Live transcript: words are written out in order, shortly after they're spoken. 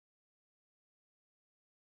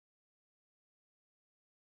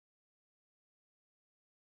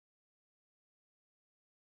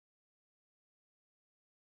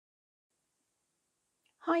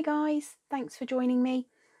Hi guys, thanks for joining me.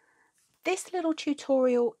 This little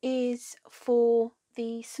tutorial is for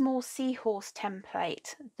the small seahorse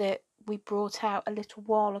template that we brought out a little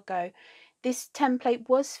while ago. This template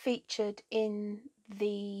was featured in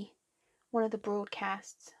one of the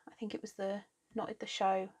broadcasts. I think it was not at the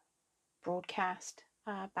show broadcast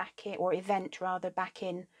back in, or event rather, back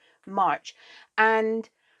in March. And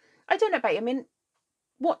I don't know about you, I mean,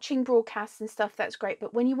 watching broadcasts and stuff, that's great,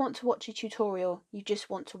 but when you want to watch a tutorial, you just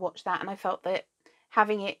want to watch that. And I felt that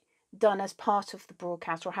having it done as part of the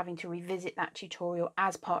broadcast, or having to revisit that tutorial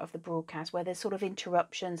as part of the broadcast, where there's sort of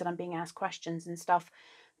interruptions and I'm being asked questions and stuff,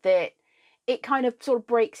 that it kind of sort of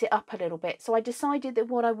breaks it up a little bit. So I decided that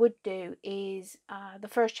what I would do is the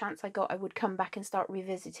first chance I got, I would come back and start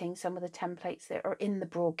revisiting some of the templates that are in the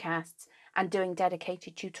broadcasts and doing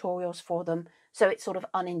dedicated tutorials for them, so it's sort of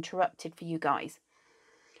uninterrupted for you guys.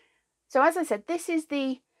 So as I said, this is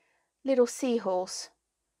the little seahorse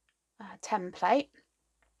template,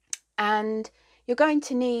 and you're going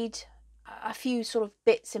to need a few sort of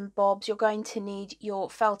bits and bobs. You're going to need your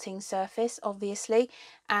felting surface, obviously,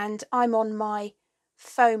 and I'm on my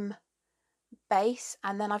foam base,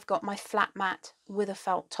 and then I've got my flat mat with a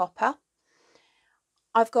felt topper.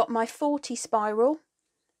 I've got my 40 spiral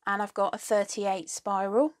and I've got a 38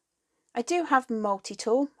 spiral. I do have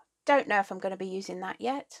multi-tool. Don't know if I'm going to be using that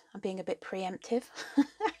yet. I'm being a bit preemptive.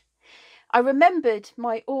 I remembered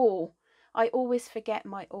my awl. I always forget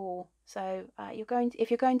my awl. So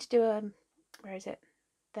if you're going to do where is it?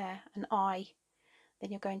 There, an eye,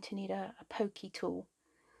 then you're going to need a pokey tool.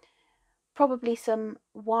 Probably some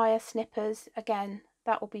wire snippers. Again,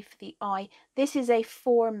 that will be for the eye. This is a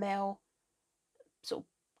 4mm sort of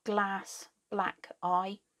glass black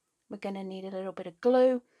eye. We're going to need a little bit of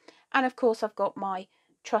glue. And of course, I've got my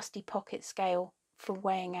trusty pocket scale for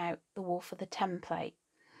weighing out the wool for the template.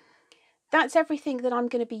 That's everything that I'm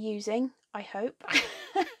going to be using, I hope.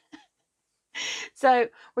 So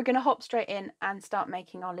we're going to hop straight in and start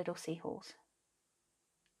making our little seahorse.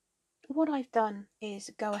 What I've done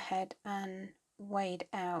is go ahead and weighed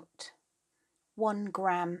out 1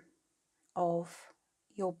 gram of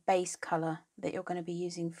your base colour that you're going to be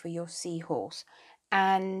using for your seahorse.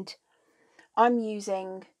 And I'm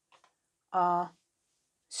using our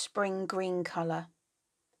spring green colour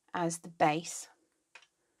as the base.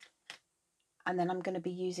 And then I'm going to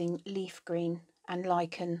be using leaf green and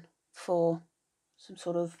lichen for some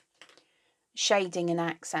sort of shading and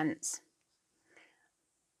accents.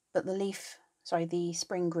 But the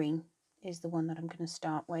spring green is the one that I'm going to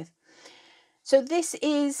start with. So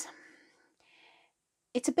it's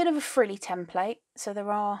a bit of a frilly template, so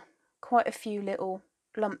there are quite a few little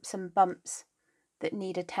lumps and bumps that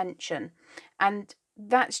need attention, and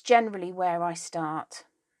that's generally where I start.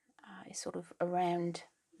 It's sort of around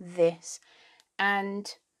this,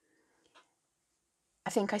 and I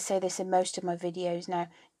think I say this in most of my videos now,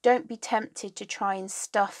 don't be tempted to try and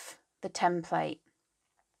stuff the template.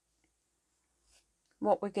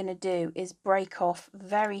 What we're going to do is break off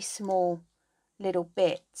very small little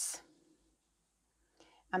bits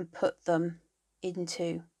and put them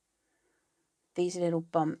into these little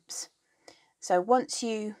bumps. So once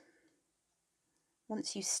you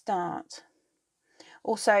start,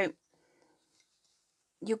 also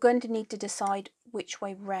you're going to need to decide which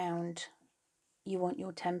way round you want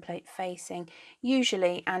your template facing.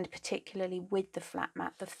 Usually, and particularly with the flat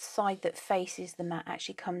mat, the side that faces the mat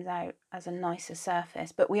actually comes out as a nicer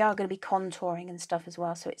surface, but we are going to be contouring and stuff as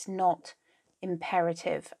well, so it's not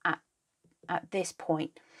imperative at this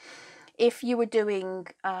point. If you were doing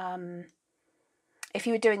a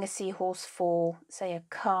seahorse for, say, a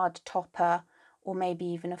card topper or maybe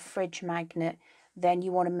even a fridge magnet, then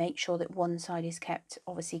you want to make sure that one side is kept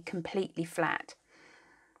obviously completely flat.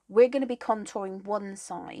 We're going to be contouring one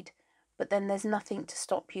side, but then there's nothing to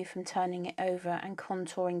stop you from turning it over and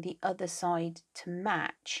contouring the other side to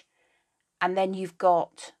match. And then you've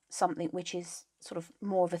got something which is sort of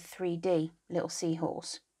more of a 3D little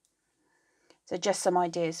seahorse. So just some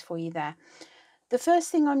ideas for you there. The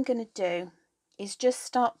first thing I'm going to do is just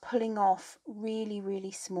start pulling off really,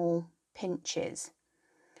 really small pinches.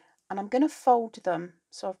 And I'm going to fold them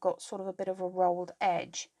so I've got sort of a bit of a rolled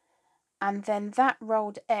edge. And then that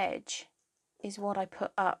rolled edge is what I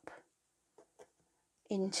put up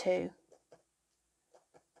into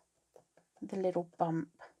the little bump.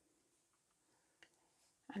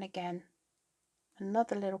 And again,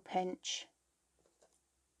 another little pinch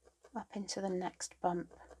up into the next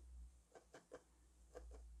bump.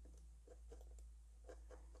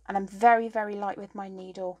 And I'm very, very light with my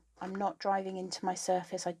needle. I'm not driving into my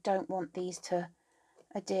surface. I don't want these to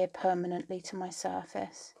adhere permanently to my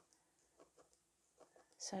surface.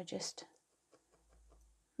 So just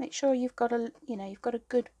make sure you've got a, you've got a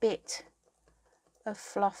good bit of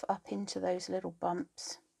fluff up into those little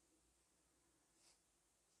bumps,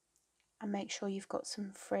 and make sure you've got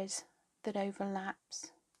some frizz that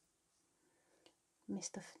overlaps.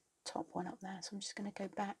 Missed the top one up there, so I'm just going to go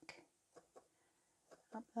back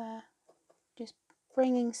up there, just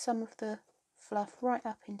bringing some of the fluff right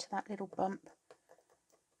up into that little bump,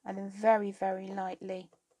 and then very, very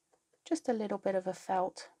lightly, just a little bit of a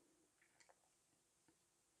felt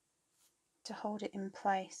to hold it in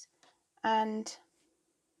place, and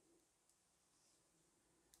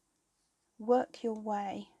work your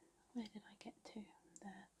way, where did I get to?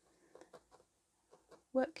 There.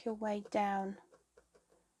 Work your way down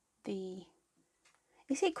the,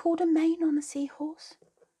 is it called a mane on a seahorse?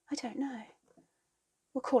 I don't know.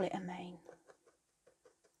 We'll call it a mane.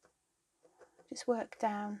 Just work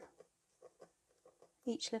down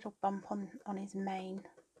each little bump on his mane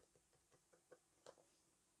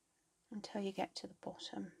until you get to the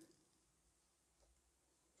bottom.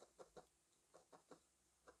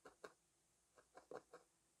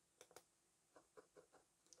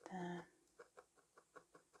 There.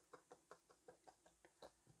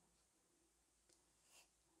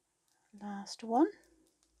 Last one.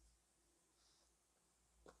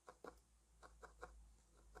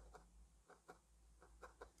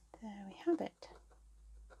 There we have it.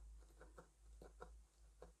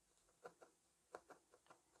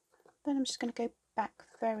 Then I'm just going to go back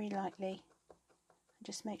very lightly and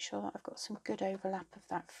just make sure that I've got some good overlap of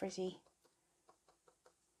that frizzy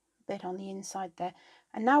bit on the inside there.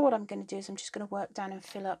 And now what I'm going to do is I'm just going to work down and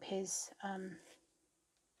fill up his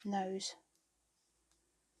nose.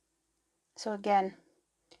 So again,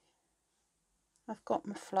 I've got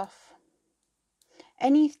my fluff.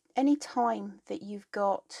 Any time that you've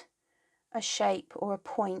got a shape or a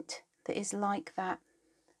point that is like that,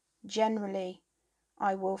 generally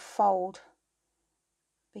I will fold,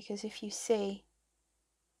 because if you see,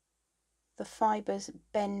 the fibres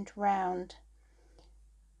bend round,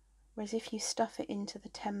 whereas if you stuff it into the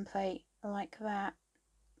template like that,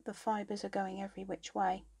 the fibres are going every which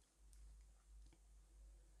way.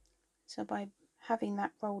 So by having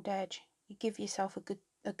that rolled edge, you give yourself a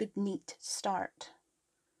good neat start.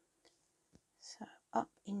 So up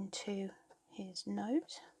into his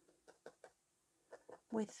nose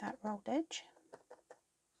with that rolled edge.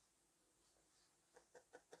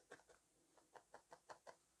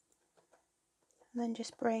 And then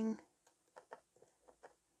just bring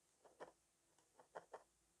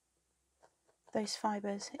those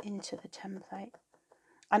fibres into the template.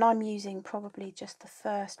 And I'm using probably just the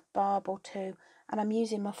first barb or two, and I'm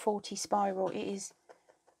using my 40 spiral. It is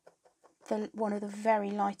one of the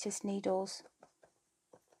very lightest needles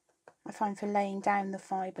I find for laying down the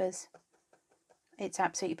fibres. It's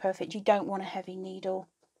absolutely perfect. You don't want a heavy needle.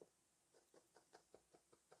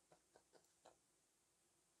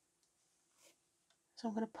 So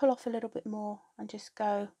I'm going to pull off a little bit more and just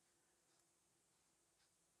go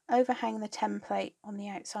overhang the template on the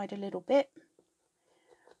outside a little bit,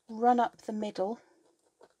 run up the middle,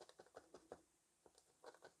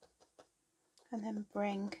 and then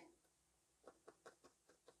bring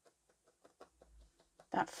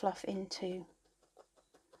that fluff into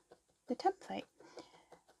the template.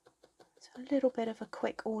 So a little bit of a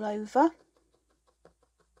quick all over.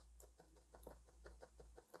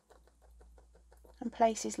 And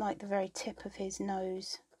places like the very tip of his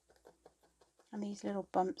nose, and these little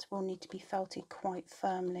bumps will need to be felted quite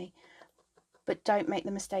firmly, but don't make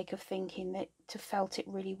the mistake of thinking that to felt it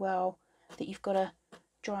really well that you've got to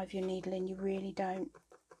drive your needle in. You really don't.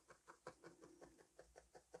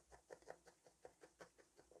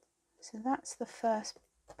 So that's the first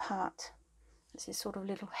part. That's this sort of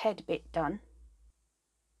little head bit done.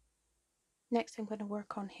 Next I'm going to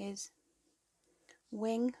work on his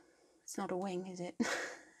wing. It's not a wing, is it?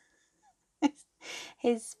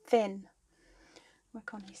 His fin.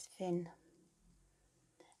 Work on his fin.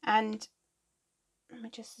 And let me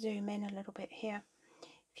just zoom in a little bit here.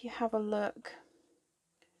 If you have a look,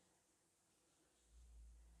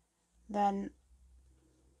 then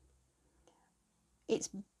it's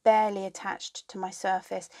barely attached to my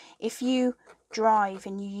surface. If you drive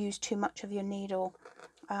and you use too much of your needle,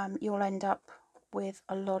 you'll end up with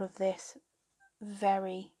a lot of this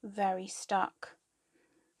very, very stuck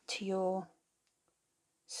to your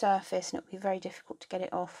surface, and it'll be very difficult to get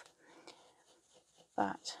it off.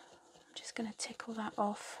 But I'm just going to tickle that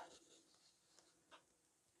off.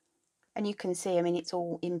 And you can see, I mean, it's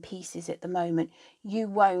all in pieces at the moment. You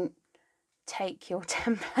won't take your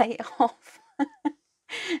template off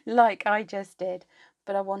like I just did,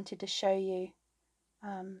 but I wanted to show you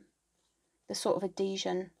the sort of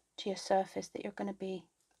adhesion to your surface that you're going to be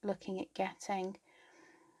looking at getting.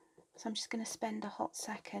 So I'm just going to spend a hot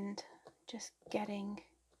second just getting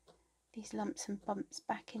these lumps and bumps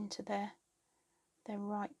back into their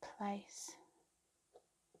right place.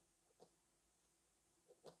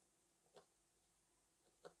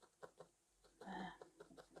 There.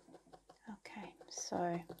 Okay, so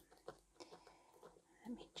let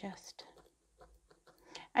me just,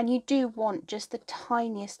 and you do want just the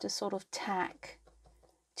tiniest of sort of tack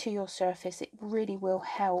to your surface. It really will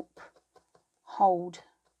help hold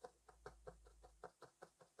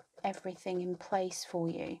everything in place for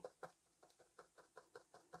you.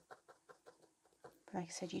 Like I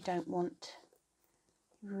said, you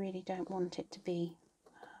really don't want it to be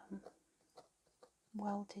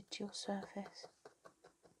welded to your surface.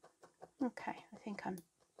 Okay, I think I'm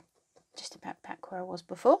just about back where I was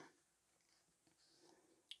before.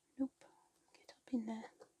 Nope, get up in there.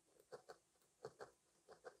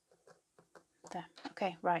 There,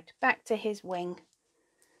 okay, right, back to his wing.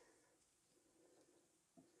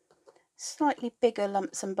 Slightly bigger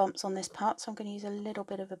lumps and bumps on this part, so I'm going to use a little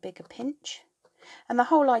bit of a bigger pinch. And the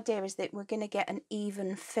whole idea is that we're going to get an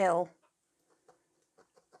even fill.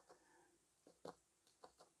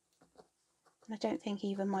 I don't think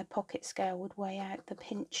even my pocket scale would weigh out the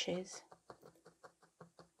pinches.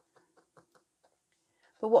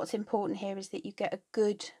 But what's important here is that you get a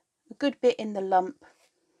good bit in the lump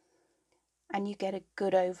and you get a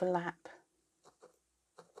good overlap.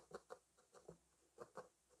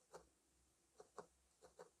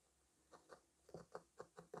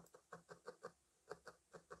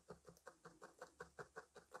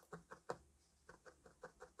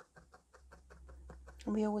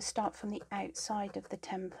 And we always start from the outside of the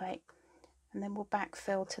template and then we'll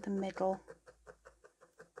backfill to the middle.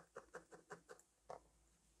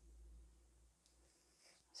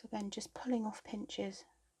 So again, just pulling off pinches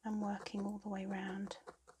and working all the way around.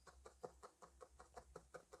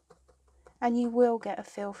 And you will get a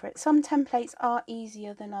feel for it. Some templates are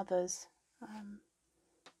easier than others.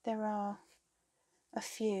 There are a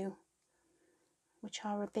few which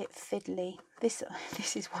are a bit fiddly. This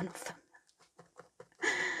is one of them.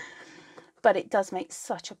 But it does make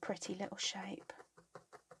such a pretty little shape.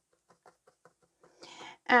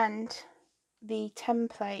 And the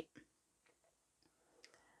template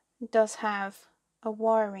does have a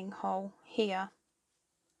wiring hole here.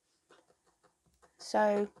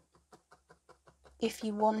 So if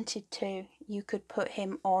you wanted to, you could put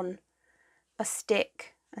him on a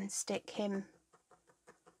stick and stick him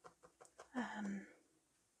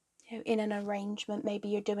in an arrangement. Maybe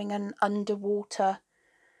you're doing an underwater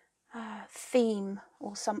theme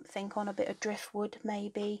or something on a bit of driftwood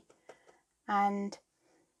maybe, and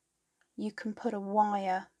you can put a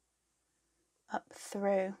wire up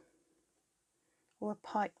through, or a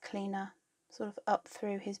pipe cleaner sort of up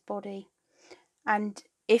through his body. And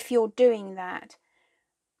if you're doing that,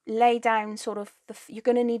 lay down sort of you're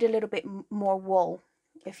going to need a little bit more wool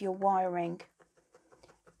if you're wiring,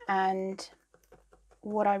 and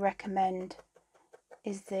what I recommend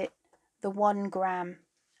is that the 1 gram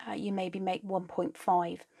you maybe make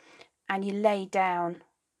 1.5, and you lay down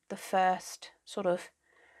the first sort of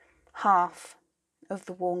half of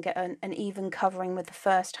the wool and get an even covering with the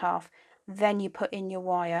first half. Then you put in your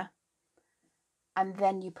wire, and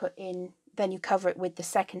then you cover it with the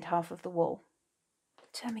second half of the wool.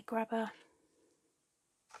 So let me grab a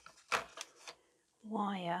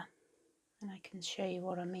wire and I can show you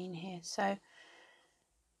what I mean here. So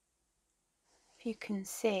if you can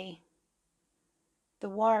see, the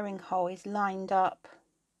wiring hole is lined up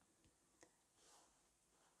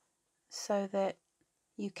so that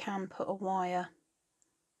you can put a wire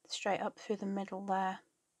straight up through the middle there.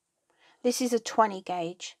 This is a 20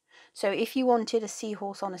 gauge, so if you wanted a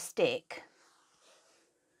Seahorse on a stick,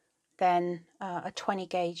 then a 20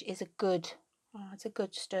 gauge is a good it's a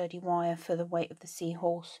good sturdy wire for the weight of the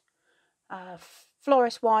Seahorse.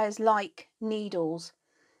 Florist wires, like needles,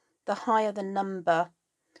 the higher the number,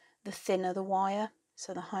 the thinner the wire.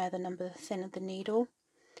 So the higher the number, the thinner the needle.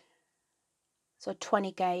 So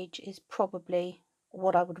 20 gauge is probably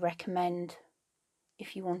what I would recommend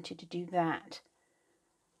if you wanted to do that.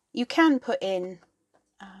 You can put in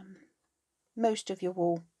most of your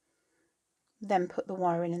wool, then put the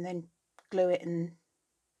wire in and then glue it and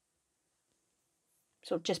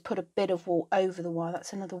sort of just put a bit of wool over the wire.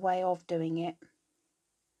 That's another way of doing it.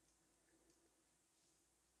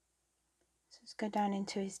 So let's go down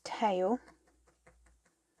into his tail.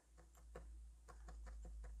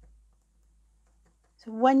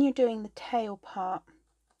 So when you're doing the tail part,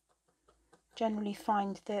 generally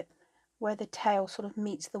find that where the tail sort of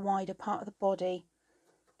meets the wider part of the body.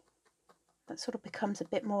 That sort of becomes a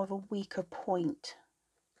bit more of a weaker point.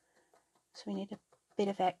 So we need a bit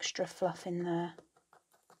of extra fluff in there.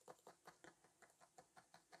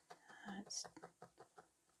 Let's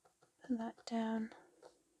put that down.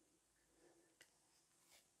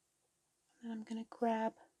 And I'm going to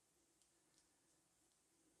grab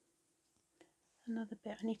another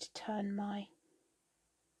bit. I need to turn my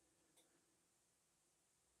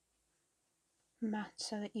mat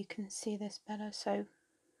so that you can see this better. So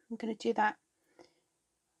I'm going to do that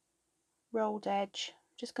rolled edge.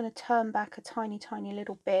 I'm just going to turn back a tiny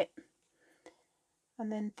little bit,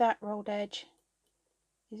 and then that rolled edge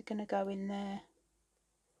is going to go in there,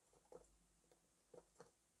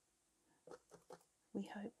 we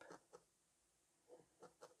hope.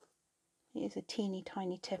 It is a teeny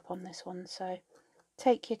tiny tip on this one, so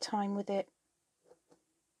take your time with it.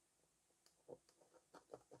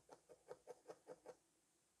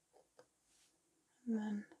 And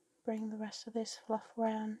then bring the rest of this fluff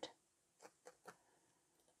round.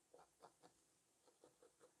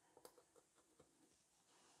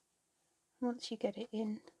 Once you get it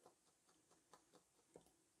in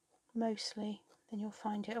mostly, then you'll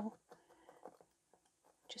find it'll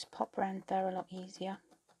just pop round there a lot easier.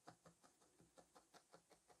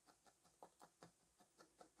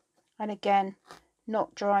 And again,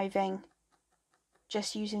 not driving,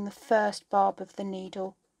 just using the first barb of the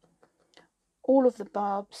needle. All of the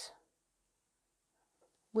barbs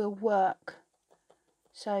will work,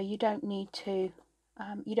 so you don't need to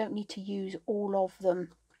use all of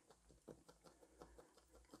them.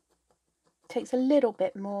 It takes a little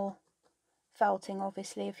bit more felting,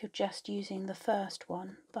 obviously, if you're just using the first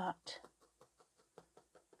one, but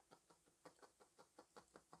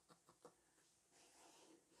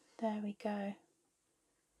there we go.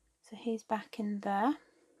 So he's back in there.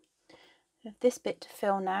 I have this bit to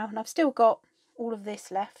fill now, and I've still got all of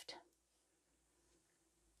this left.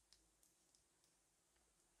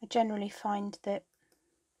 I generally find that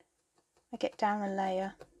I get down a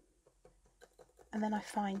layer and then I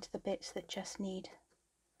find the bits that just need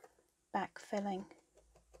back filling.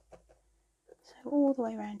 So all the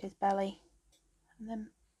way around his belly, and then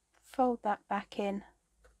fold that back in,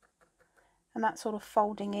 and that sort of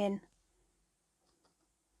folding in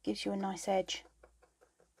gives you a nice edge.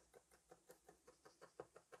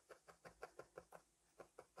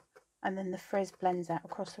 And then the frizz blends out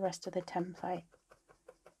across the rest of the template.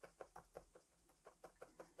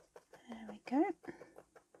 There we go.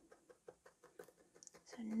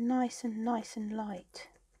 So nice and light.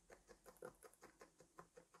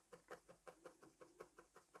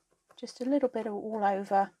 Just a little bit of all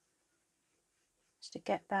over, just to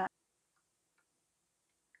get that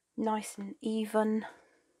nice and even.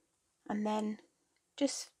 And then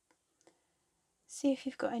just see if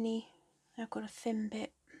you've got any. I've got a thin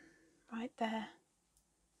bit right there,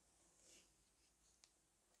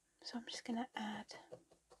 so I'm just going to add.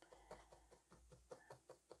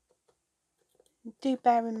 Do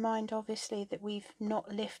bear in mind, obviously, that we've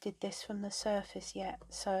not lifted this from the surface yet,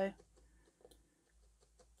 so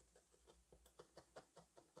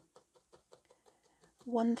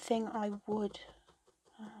one thing I would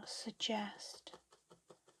suggest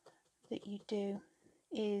that you do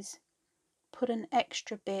is put an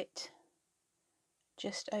extra bit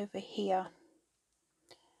just over here,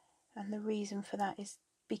 and the reason for that is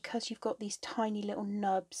because you've got these tiny little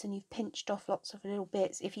nubs and you've pinched off lots of little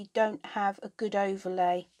bits. If you don't have a good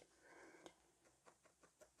overlay,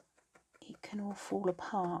 it can all fall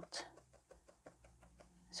apart.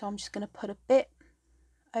 So I'm just going to put a bit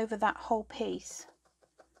over that whole piece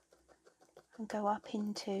and go up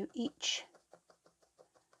into each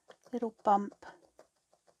little bump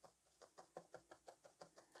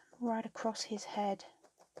right across his head,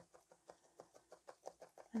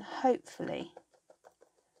 and hopefully,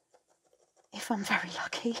 if I'm very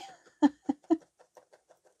lucky,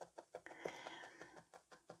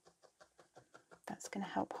 that's going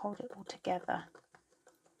to help hold it all together.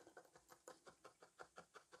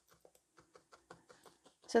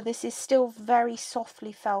 So this is still very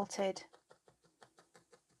softly felted.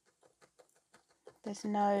 There's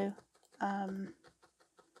no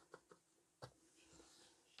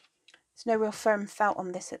real firm felt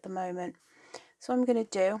on this at the moment. So what I'm going to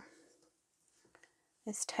do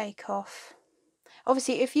is take off.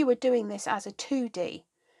 Obviously, if you were doing this as a 2D,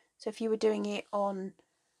 so if you were doing it on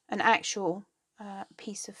an actual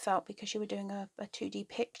piece of felt because you were doing a 2D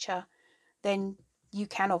picture, then you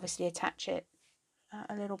can obviously attach it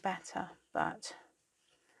a little better. But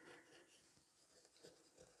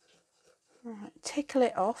right, tickle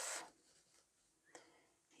it off.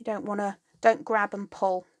 You don't grab and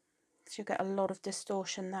pull, so you'll get a lot of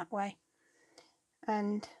distortion that way.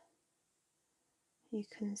 And you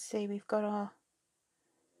can see we've got our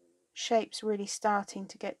shapes really starting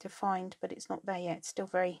to get defined, but it's not there yet. It's still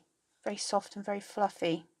very, very soft and very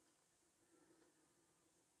fluffy.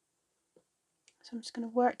 So I'm just going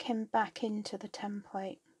to work him back into the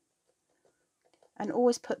template, and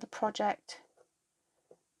always put the project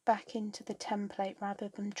back into the template rather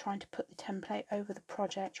than trying to put the template over the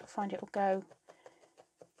project. You'll find it will go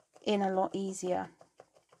in a lot easier.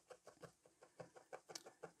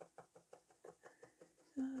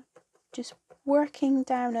 Just working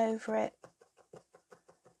down over it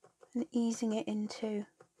and easing it into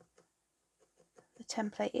the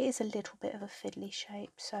template. It is a little bit of a fiddly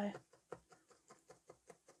shape, so, and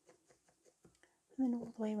then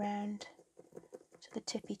all the way around to the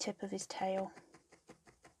tippy tip of his tail.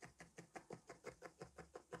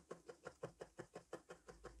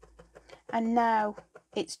 And now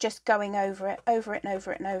it's just going over it and over it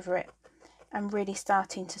and over it, and really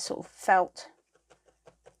starting to sort of felt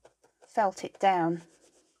it down.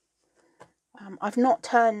 I've not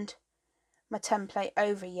turned my template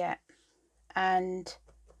over yet, and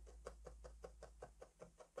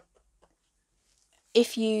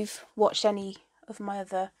if you've watched any of my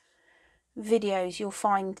other videos, you'll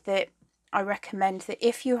find that I recommend that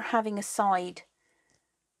if you're having a single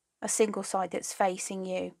side that's facing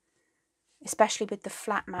you, especially with the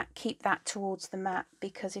flat mat, keep that towards the mat,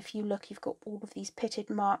 because if you look, you've got all of these pitted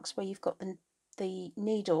marks where you've got the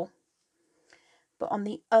needle, but on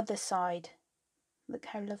the other side, look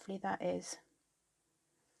how lovely that is.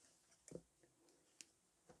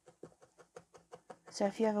 So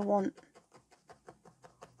if you ever want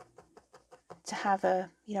to have a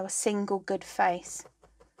single good face,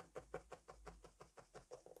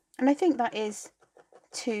 and I think that is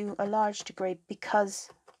to a large degree because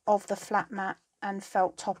of the flat mat and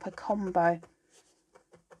felt topper combo,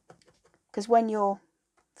 because when you're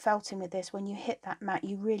felting with this, when you hit that mat,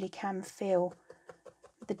 you really can feel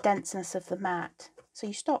the denseness of the mat, so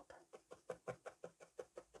you stop,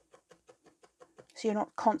 so you're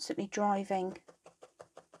not constantly driving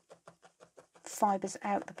fibres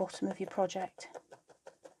out the bottom of your project,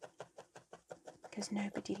 because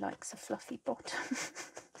nobody likes a fluffy bottom.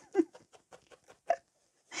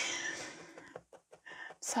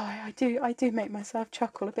 Sorry, I do make myself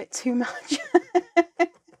chuckle a bit too much.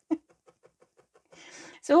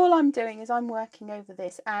 So all I'm doing is I'm working over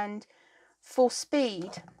this, and for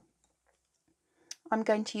speed I'm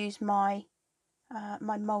going to use my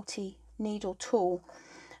my multi-needle tool.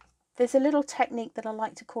 There's a little technique that I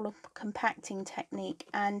like to call a compacting technique,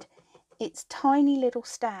 and it's tiny little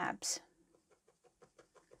stabs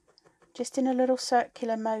just in a little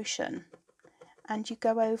circular motion, and you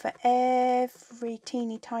go over every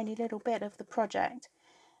teeny tiny little bit of the project,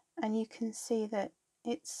 and you can see that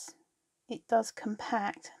it does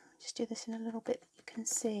compact. Just do this in a little bit that you can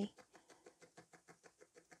see.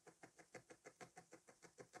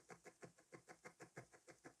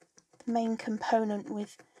 The main component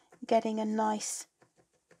with getting a nice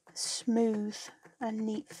smooth and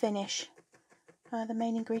neat finish, the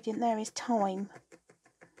main ingredient there is time.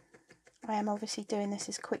 I am obviously doing this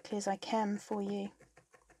as quickly as I can for you,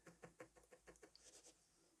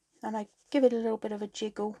 and I give it a little bit of a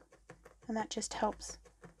jiggle, and that just helps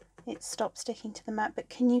it stop sticking to the mat. But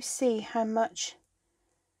can you see how much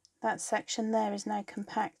that section there is now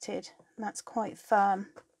compacted? And that's quite firm.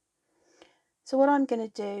 So what I'm going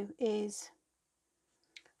to do is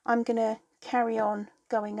I'm going to carry on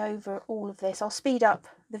going over all of this. I'll speed up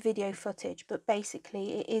the video footage, but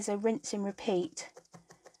basically it is a rinse and repeat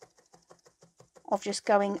of just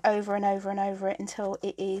going over and over and over it until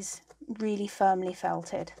it is really firmly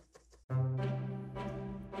felted.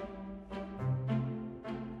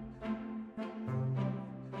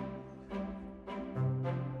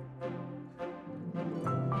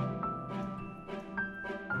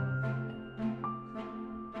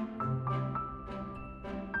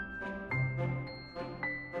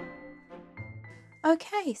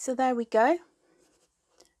 Okay, so there we go.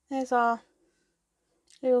 There's our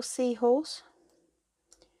little seahorse,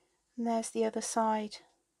 and there's the other side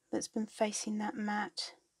that's been facing that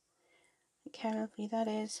mat. Look how lovely that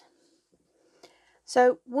is.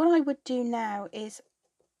 So what I would do now is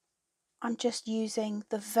I'm just using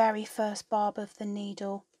the very first barb of the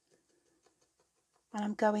needle, and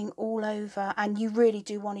I'm going all over, and you really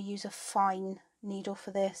do want to use a fine needle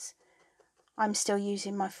for this. I'm still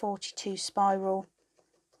using my 42 spiral.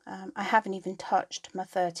 I haven't even touched my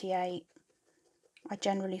 38. I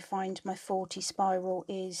generally find my 40 spiral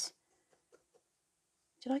is...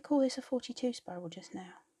 Did I call this a 42 spiral just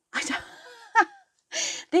now? I don't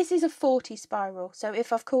This is a 40 spiral, so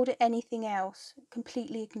if I've called it anything else,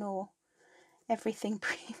 completely ignore everything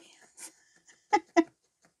previous.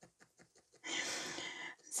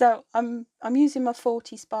 So I'm using my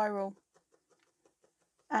 40 spiral,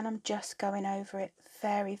 and I'm just going over it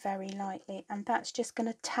very, very lightly, and that's just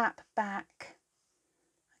going to tap back.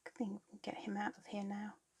 I think we can get him out of here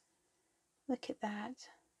now. Look at that.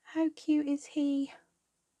 How cute is he?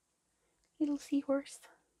 Little seahorse.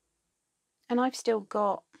 And I've still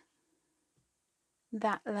got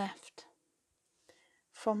that left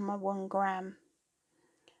from my 1 gram.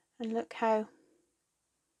 And look how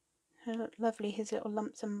lovely his little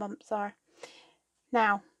lumps and bumps are.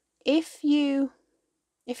 Now, if your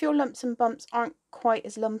lumps and bumps aren't quite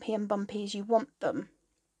as lumpy and bumpy as you want them,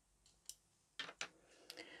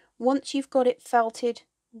 once you've got it felted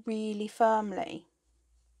really firmly,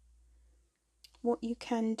 what you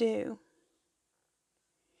can do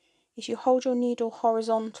is you hold your needle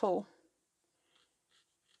horizontal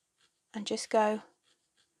and just go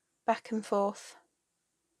back and forth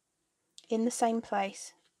in the same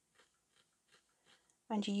place,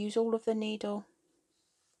 and you use all of the needle,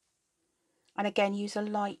 and again use a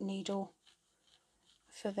light needle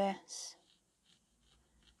for this,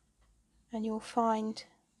 and you'll find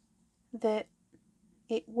that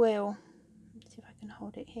it will, let's see if I can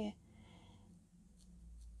hold it here,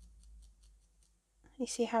 you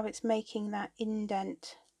see how it's making that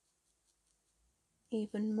indent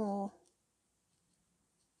even more.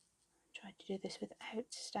 Try to do this without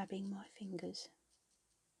stabbing my fingers.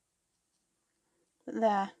 But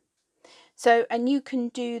there. So, and you can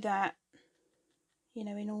do that, you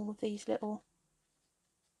know, in all of these little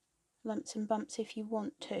lumps and bumps if you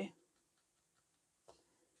want to.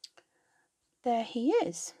 There he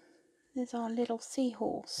is. There's our little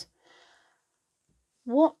seahorse.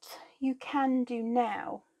 What you can do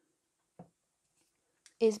now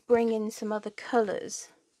is bring in some other colours.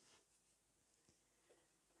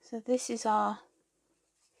 So this is our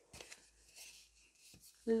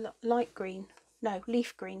light green, no,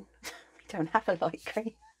 leaf green. We don't have a light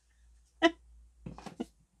green.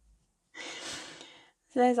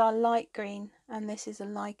 So there's our light green, and this is a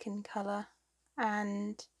lichen colour,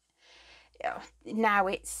 and now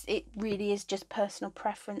it really is just personal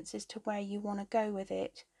preference as to where you want to go with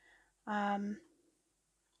it. I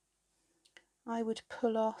would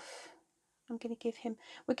pull off, we're going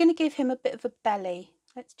to give him a bit of a belly.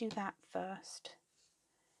 Let's do that first.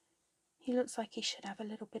 He looks like he should have a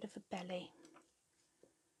little bit of a belly.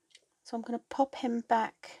 So I'm going to pop him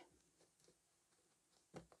back.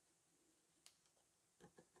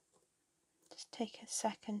 Just take a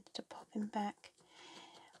second to pop him back.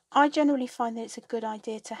 I generally find that it's a good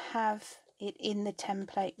idea to have it in the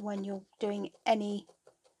template when you're doing any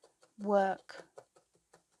work,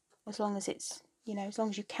 as long as it's, you know, as long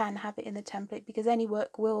as you can have it in the template, because any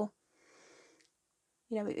work will,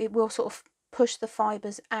 you know, it will sort of push the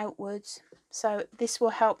fibres outwards. So this will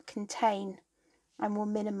help contain and will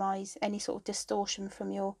minimise any sort of distortion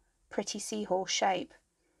from your pretty seahorse shape.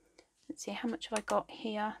 Let's see, how much have I got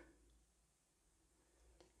here?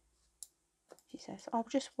 She says, I'll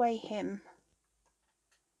just weigh him.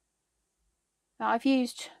 Now I've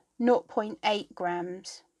used 0.8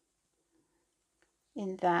 grams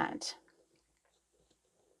in that.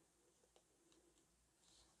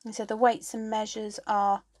 And so the weights and measures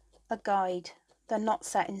are a guide. They're not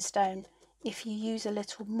set in stone. If you use a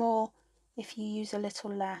little more, if you use a little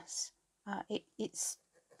less, it's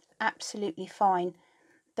absolutely fine.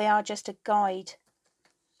 They are just a guide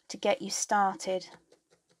to get you started.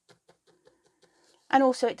 And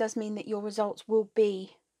also it does mean that your results will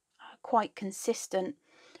be quite consistent.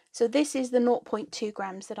 So this is the 0.2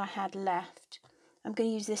 grams that I had left. I'm going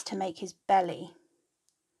to use this to make his belly.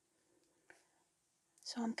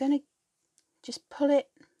 So I'm going to just pull it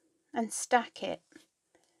and stack it,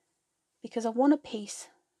 because I want a piece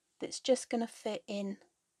that's just going to fit in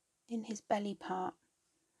his belly part.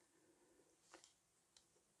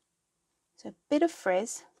 So a bit of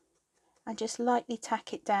frizz, and just lightly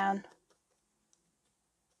tack it down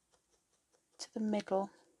to the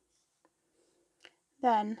middle.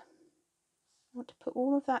 Then I want to put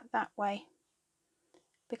all of that way,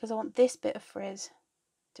 because I want this bit of frizz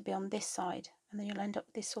to be on this side, and then you'll end up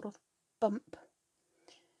with this sort of bump.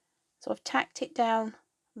 So I've tacked it down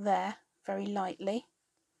there very lightly,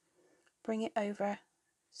 bring it over,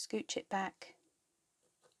 scooch it back,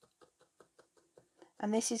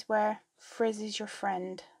 and this is where frizz is your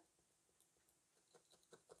friend.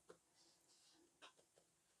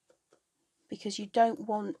 Because you don't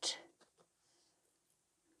want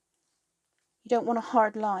a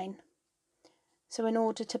hard line. So in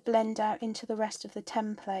order to blend out into the rest of the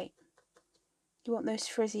template, you want those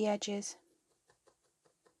frizzy edges.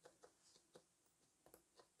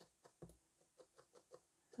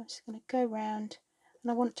 I'm just going to go round,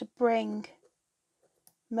 and I want to bring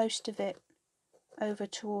most of it over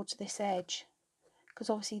towards this edge, because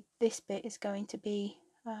obviously this bit is going to be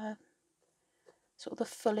sort of the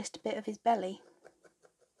fullest bit of his belly.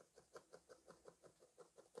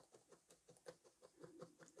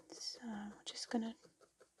 So I'm just going to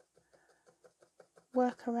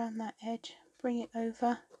work around that edge, bring it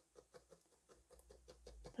over,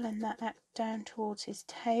 blend that out down towards his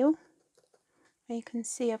tail. And you can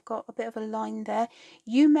see I've got a bit of a line there.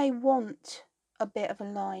 You may want a bit of a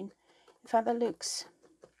line. In fact, that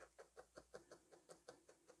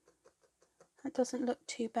doesn't look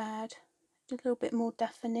too bad. A little bit more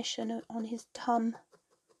definition on his tum.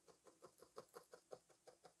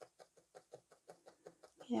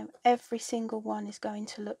 You know, every single one is going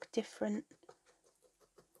to look different.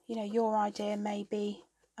 You know, your idea may be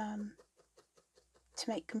to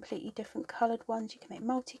make completely different coloured ones. You can make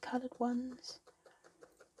multicoloured ones.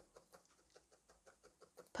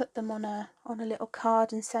 Put them on a little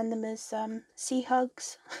card and send them as sea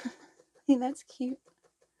hugs. I think that's cute.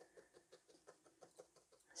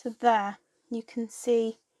 So there, you can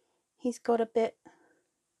see he's got a bit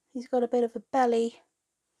of a belly,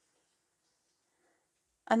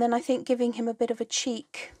 and then I think giving him a bit of a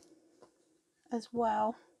cheek as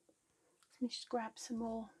well. Let me just grab some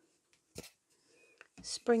more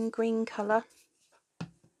spring green colour.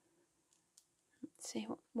 Let's see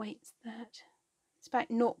what weight's that. It's about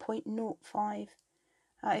 0.05.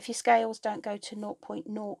 If your scales don't go to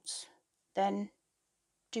 0.0s, then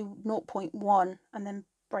do 0.1 and then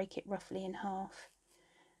break it roughly in half.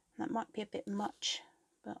 That might be a bit much,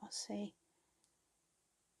 but I'll see.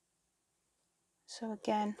 So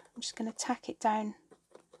again, I'm just going to tack it down,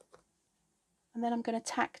 and then I'm going to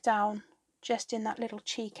tack down just in that little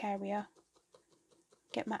cheek area,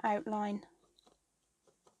 get my outline.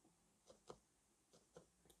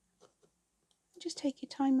 Just take your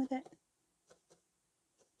time with it.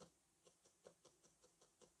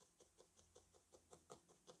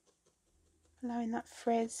 Allowing that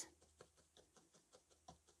frizz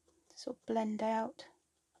to sort of blend out.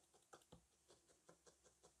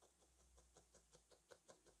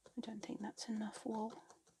 I don't think that's enough wool.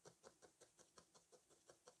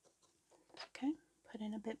 Okay, put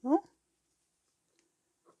in a bit more.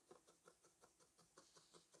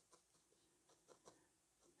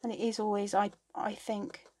 And it is always, I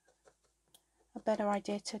think, a better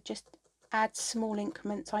idea to just add small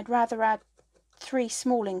increments. I'd rather add 3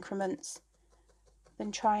 small increments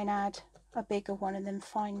than try and add a bigger one and then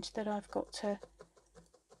find that I've got to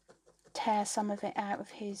tear some of it out of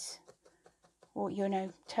his, or you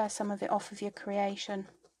know, tear some of it off of your creation.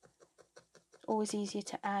 It's always easier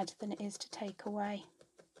to add than it is to take away.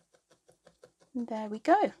 And there we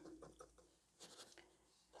go.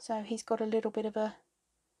 So he's got a little bit of a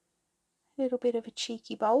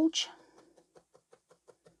cheeky bulge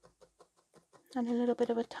and a little bit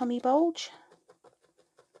of a tummy bulge.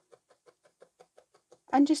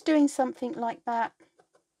 And just doing something like that.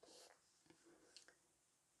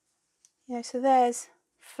 You know, so there's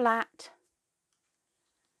flat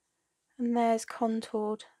and there's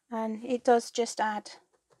contoured, and it does just add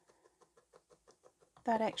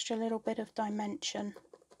that extra little bit of dimension.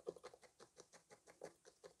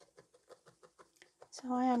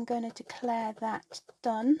 So I am going to declare that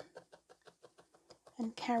done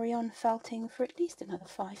and carry on felting for at least another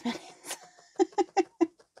 5 minutes.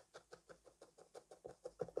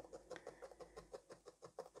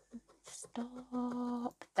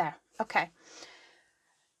 Stop there. Okay,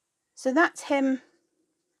 so that's him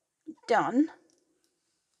done.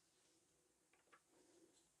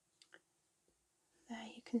 There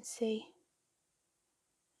you can see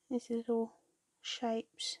his little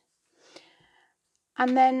shapes,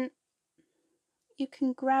 and then you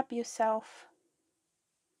can grab yourself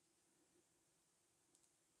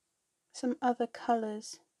some other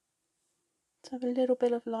colours. So have a little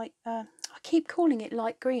bit of light, I keep calling it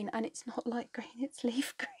light green, and it's not light green, it's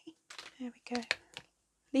leaf green. There we go,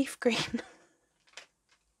 leaf green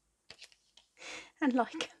and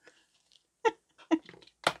lichen.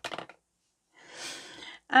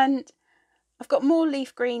 And I've got more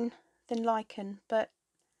leaf green than lichen, but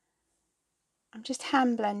I'm just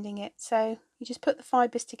hand blending it. So you just put the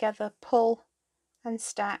fibres together, pull and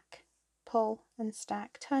stack, pull and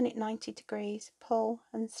stack, turn it 90 degrees, pull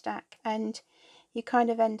and stack, and you kind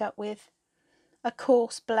of end up with a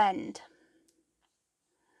coarse blend.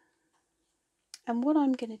 And what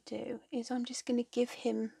I'm going to do is I'm just going to give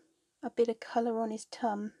him a bit of colour on his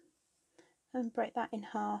tum and break that in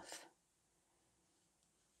half.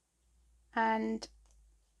 And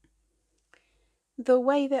the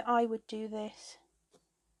way that I would do this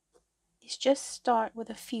is just start with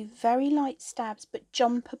a few very light stabs, but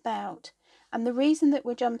jump about. And the reason that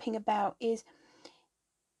we're jumping about is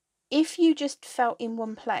if you just felt in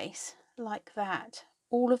one place like that,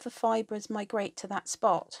 all of the fibres migrate to that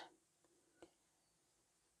spot.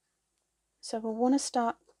 So we'll want to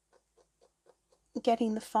start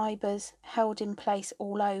getting the fibres held in place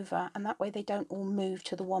all over, and that way they don't all move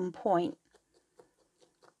to the one point.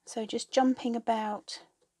 So just jumping about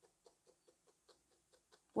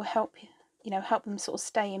will help help them sort of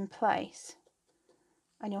stay in place,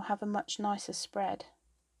 and you'll have a much nicer spread.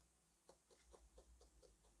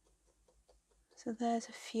 So there's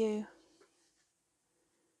a few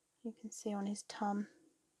you can see on his tum.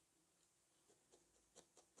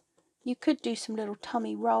 You could do some little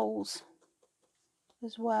tummy rolls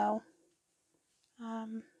as well.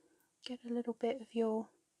 Get a little bit of your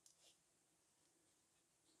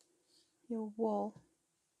wool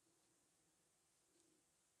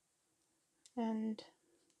and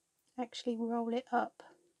actually roll it up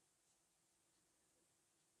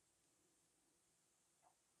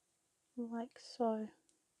like so,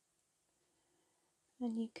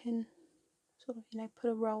 and you can sort of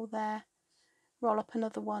put a roll there, roll up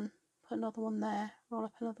another one, put another one there, roll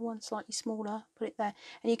up another one slightly smaller, put it there,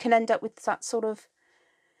 and you can end up with that sort of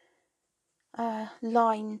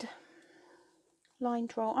lined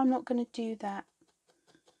roll. I'm not going to do that.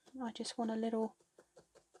 I just want a little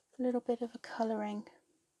bit of a colouring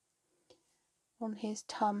on his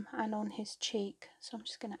tum and on his cheek, so I'm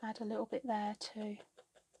just going to add a little bit there too.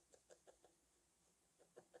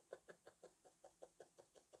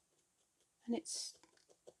 And it's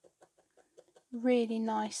really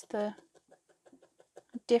nice, the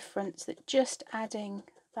difference that just adding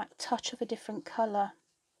that touch of a different colour,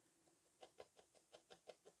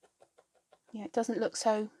 it doesn't look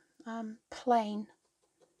so plain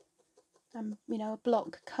and a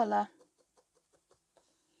block colour.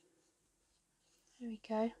 There we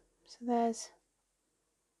go. So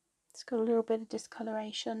it's got a little bit of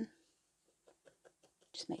discoloration,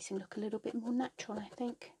 just makes him look a little bit more natural, I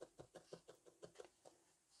think.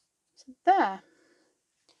 So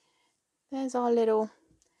there's our little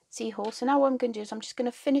seahorse. And now what I'm going to do is I'm just going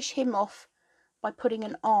to finish him off by putting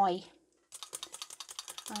an eye.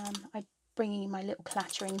 I'm bringing in my little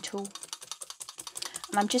clattering tool,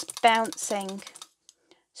 and I'm just bouncing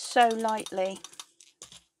so lightly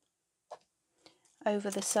over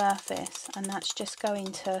the surface, and that's just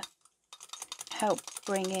going to help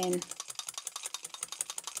bring in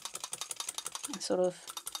and sort of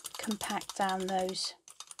compact down those.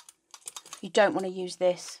 You don't want to use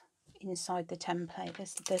this inside the template,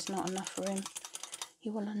 there's not enough room.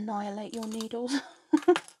 You will annihilate your needles.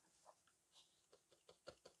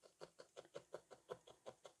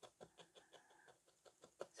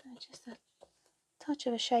 So just a touch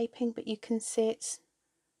of a shaping, but you can see it's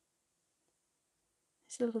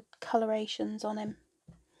little colorations on him.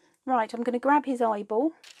 Right, I'm going to grab his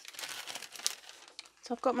eyeball.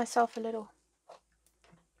 So I've got myself a little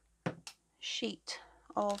sheet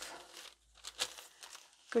of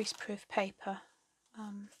greaseproof paper.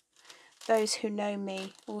 Those who know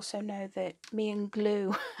me also know that me and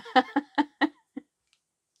glue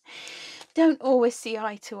don't always see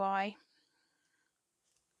eye to eye.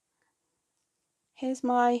 Here's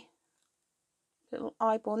my little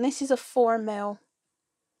eyeball, and this is a 4mm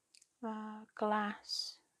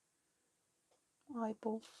glass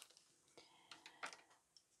eyeball,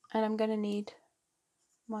 and I'm going to need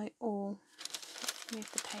my awl.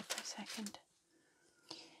 Move the paper a second.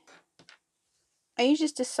 And you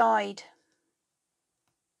just decide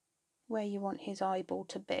where you want his eyeball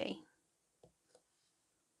to be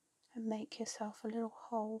and make yourself a little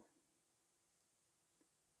hole.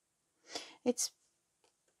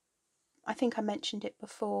 I think I mentioned it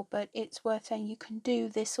before, but it's worth saying you can do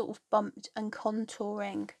this sort of bumped and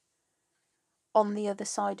contouring on the other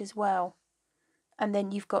side as well, and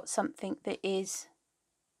then you've got something that is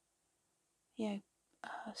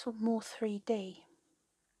sort of more 3D,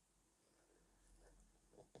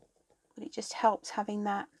 but it just helps having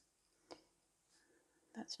that.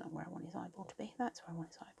 That's not where I want his eyeball to be, that's where I want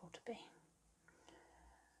his eyeball to be.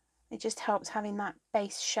 It just helps having that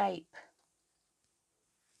base shape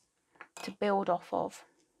to build off of.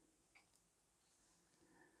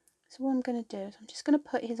 So what I'm going to do is I'm just going to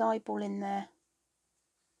put his eyeball in there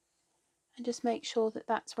and just make sure that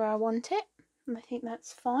that's where I want it, and I think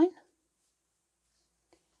that's fine.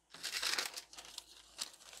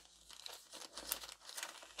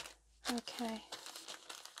 Okay.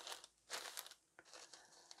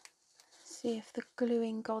 See if the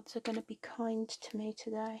gluing gods are going to be kind to me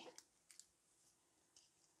today.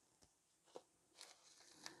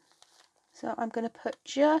 So I'm going to put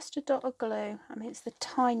just a dot of glue. I mean, it's the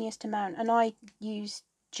tiniest amount, and I use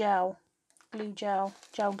gel glue, gel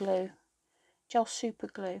glue, gel super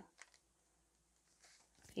glue.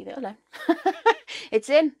 Leave it alone. It's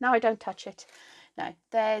in. Now I don't touch it. No,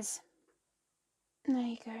 there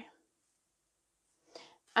you go.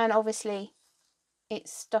 And obviously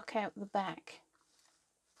it's stuck out the back.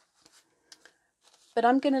 But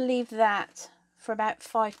I'm going to leave that for about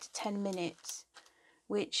 5 to 10 minutes,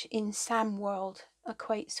 which in Sam world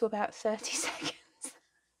equates to about 30 seconds.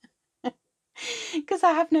 Because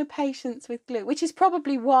I have no patience with glue, which is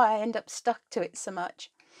probably why I end up stuck to it so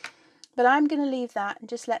much. But I'm going to leave that and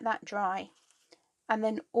just let that dry. And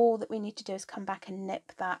then all that we need to do is come back and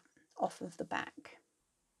nip that off of the back.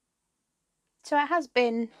 So it has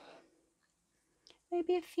been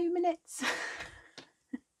maybe a few minutes.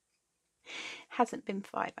 Hasn't been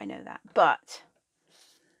 5, I know that, but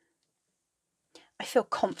I feel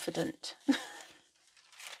confident.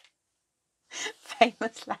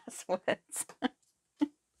 Famous last words.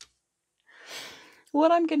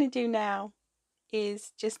 What I'm going to do now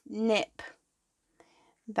is just nip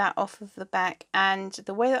that off of the back, and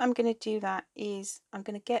the way that I'm going to do that is I'm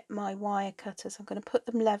going to get my wire cutters, I'm going to put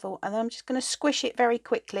them level, and then I'm just going to squish it very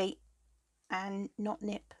quickly and not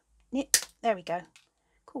nip. There we go.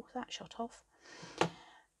 Cool, that shot off.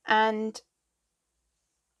 And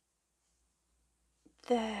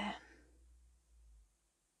there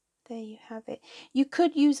you have it. You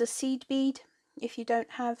could use a seed bead if you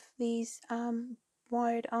don't have these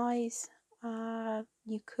wired eyes.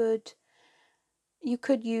 You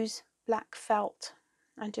could use black felt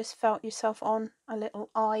and just felt yourself on a little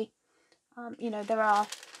eye. You know, there are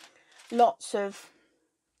lots of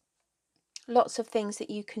things that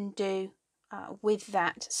you can do with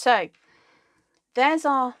that. So there's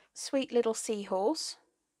our sweet little seahorse,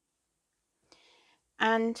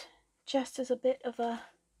 and just as a bit of a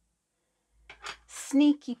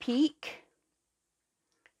sneaky peek,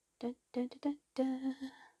 dun, dun, dun, dun, dun,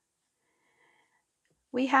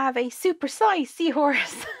 we have a supersized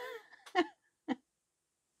seahorse.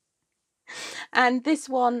 And this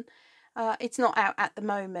one, it's not out at the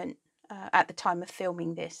moment, at the time of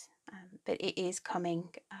filming this, but it is coming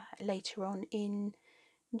later on in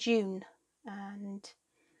June. And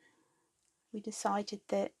we decided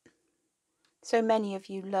that so many of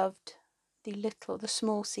you loved the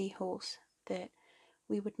small seahorse, that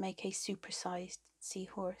we would make a supersized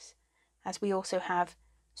seahorse, as we also have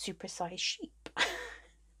supersized sheep.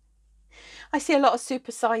 I see a lot of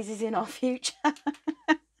supersizes in our future.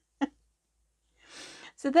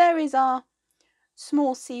 So there is our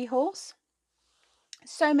small seahorse.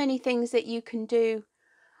 So many things that you can do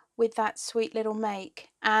with that sweet little make,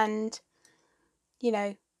 and you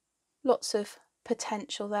know, lots of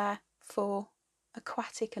potential there for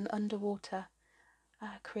aquatic and underwater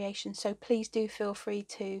creation. So please do feel free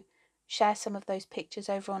to share some of those pictures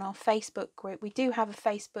over on our Facebook group. We do have a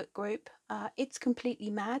Facebook group. It's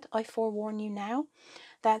completely mad, I forewarn you now.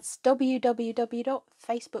 That's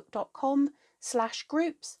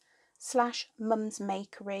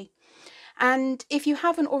www.facebook.com/groups/mumsmakery. And if you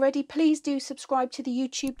haven't already, please do subscribe to the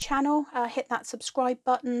YouTube channel. Hit that subscribe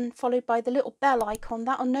button followed by the little bell icon.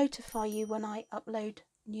 That'll notify you when I upload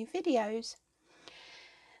new videos.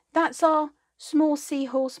 That's our small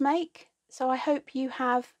seahorse make. So I hope you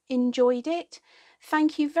have enjoyed it.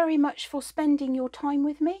 Thank you very much for spending your time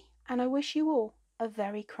with me, and I wish you all a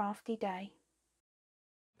very crafty day.